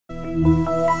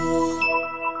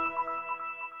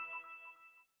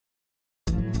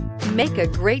Make a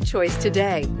great choice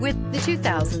today with the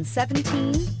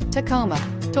 2017 Tacoma.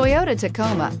 Toyota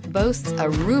Tacoma boasts a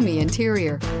roomy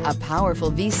interior, a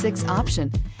powerful V6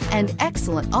 option, and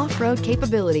excellent off-road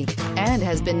capability, and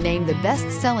has been named the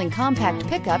best-selling compact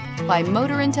pickup by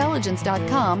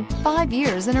MotorIntelligence.com 5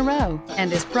 years in a row,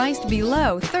 and is priced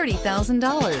below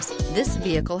 $30,000. This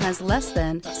vehicle has less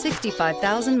than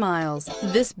 65,000 miles.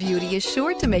 This beauty is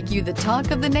sure to make you the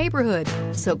talk of the neighborhood.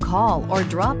 So call or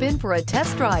drop in for a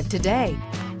test drive today.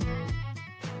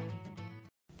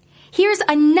 Here's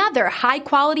another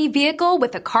high-quality vehicle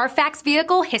with a Carfax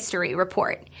Vehicle History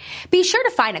Report. Be sure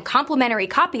to find a complimentary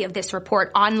copy of this report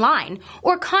online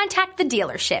or contact the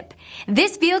dealership.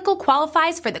 This vehicle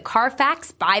qualifies for the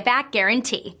Carfax Buyback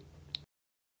Guarantee.